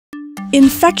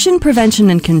Infection prevention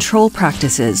and control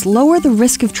practices lower the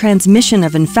risk of transmission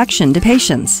of infection to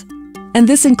patients. And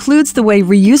this includes the way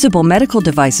reusable medical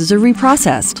devices are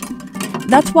reprocessed.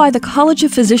 That's why the College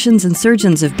of Physicians and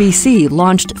Surgeons of BC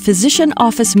launched Physician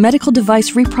Office Medical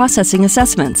Device Reprocessing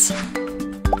Assessments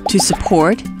to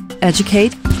support,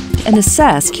 educate, and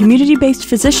assess community-based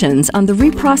physicians on the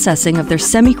reprocessing of their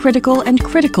semi-critical and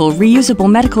critical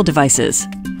reusable medical devices.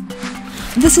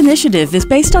 This initiative is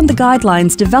based on the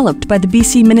guidelines developed by the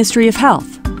BC Ministry of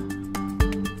Health.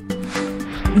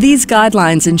 These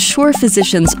guidelines ensure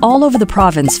physicians all over the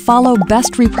province follow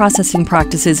best reprocessing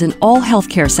practices in all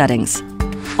healthcare settings.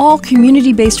 All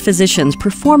community-based physicians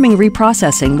performing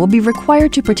reprocessing will be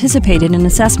required to participate in an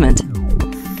assessment,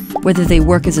 whether they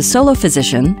work as a solo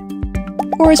physician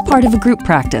or as part of a group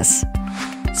practice.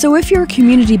 So if you're a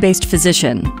community-based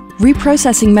physician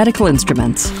reprocessing medical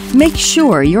instruments, make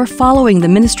sure you're following the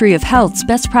Ministry of Health's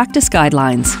best practice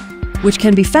guidelines, which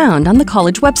can be found on the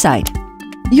college website.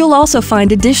 You'll also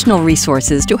find additional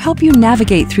resources to help you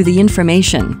navigate through the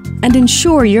information and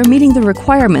ensure you're meeting the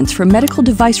requirements for medical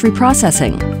device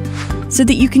reprocessing so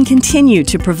that you can continue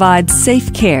to provide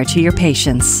safe care to your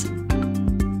patients.